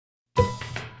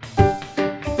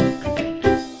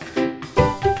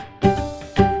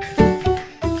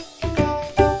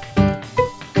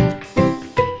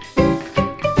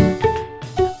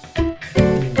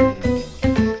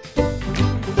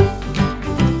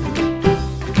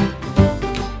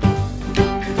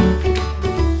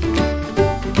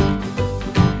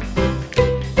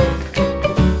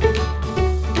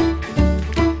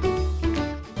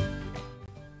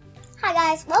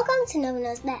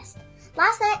Knows Best.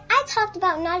 Last night, I talked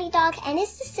about Naughty Dog and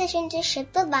its decision to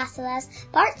ship The Last of Us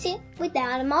Part 2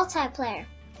 without a multiplayer.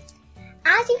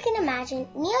 As you can imagine,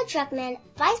 Neil Druckmann,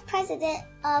 Vice President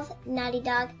of Naughty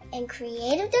Dog and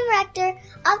Creative Director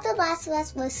of The Last of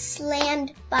Us, was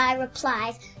slammed by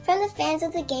replies from the fans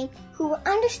of the game who were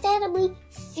understandably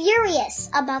furious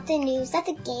about the news that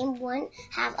the game wouldn't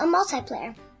have a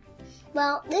multiplayer.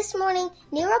 Well, this morning,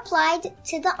 Neil replied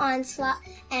to the onslaught,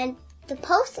 and the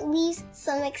post leaves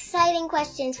some exciting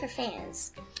questions for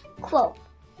fans. Quote,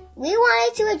 "We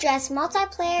wanted to address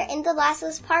multiplayer in The Last of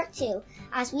Us Part 2.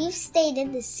 As we've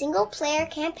stated, the single-player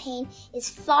campaign is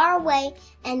far away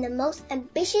and the most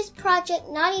ambitious project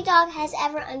Naughty Dog has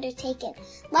ever undertaken.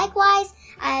 Likewise,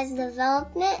 as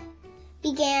development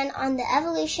began on the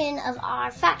evolution of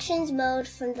our factions mode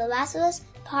from The Last of Us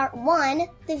Part 1,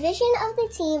 the vision of the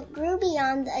team grew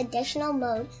beyond the additional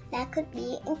mode that could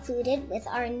be included with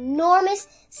our enormous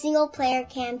single-player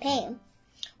campaign.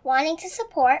 Wanting to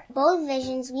support both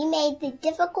visions, we made the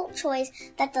difficult choice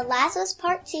that The Last of Us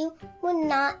Part 2 would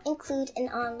not include an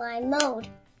online mode."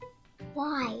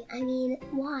 Why?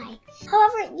 Why?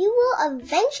 However, you will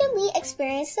eventually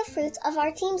experience the fruits of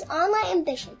our team's online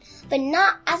ambition, but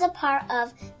not as a part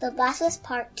of The Last of Us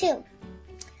Part 2.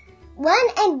 When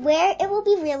and where it will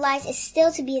be realized is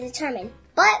still to be determined,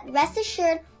 but rest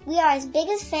assured, we are as big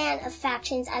a fan of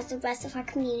factions as the rest of our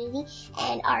community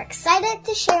and are excited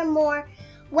to share more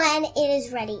when it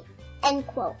is ready." End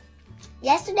quote.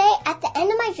 Yesterday, at the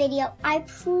end of my video, I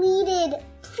pleaded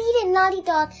Naughty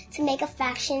Dog to make a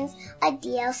factions a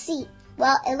DLC.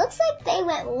 Well, it looks like they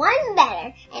went one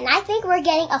better, and I think we're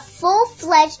getting a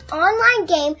full-fledged online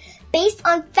game based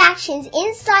on factions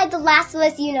inside the Last of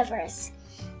Us universe.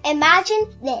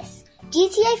 Imagine this.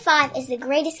 GTA 5 is the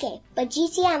greatest game, but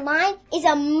GTA Online is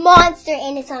a monster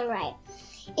in its own right.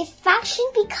 If Faction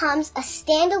becomes a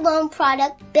standalone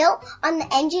product built on the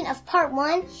engine of Part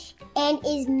 1 and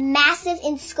is massive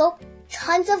in scope,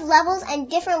 tons of levels and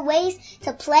different ways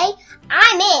to play,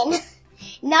 I'm in.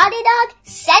 Naughty Dog,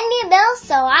 send me a bill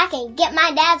so I can get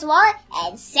my dad's wallet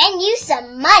and send you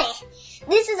some money.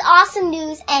 This is awesome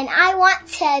news, and I want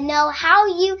to know how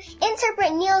you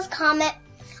interpret Neil's comment.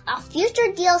 A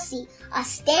future DLC, a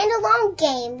standalone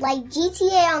game like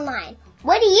GTA Online.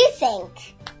 What do you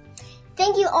think?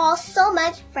 Thank you all so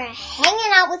much for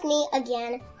hanging out with me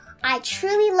again. I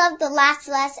truly love The Last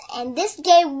of Us, and this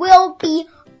game will be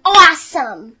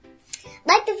awesome.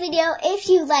 Like the video if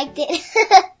you liked it.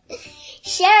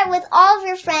 Share it with all of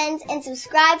your friends and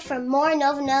subscribe for more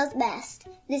Nova Knows Best.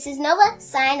 This is Nova,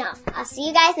 sign off. I'll see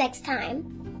you guys next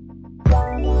time.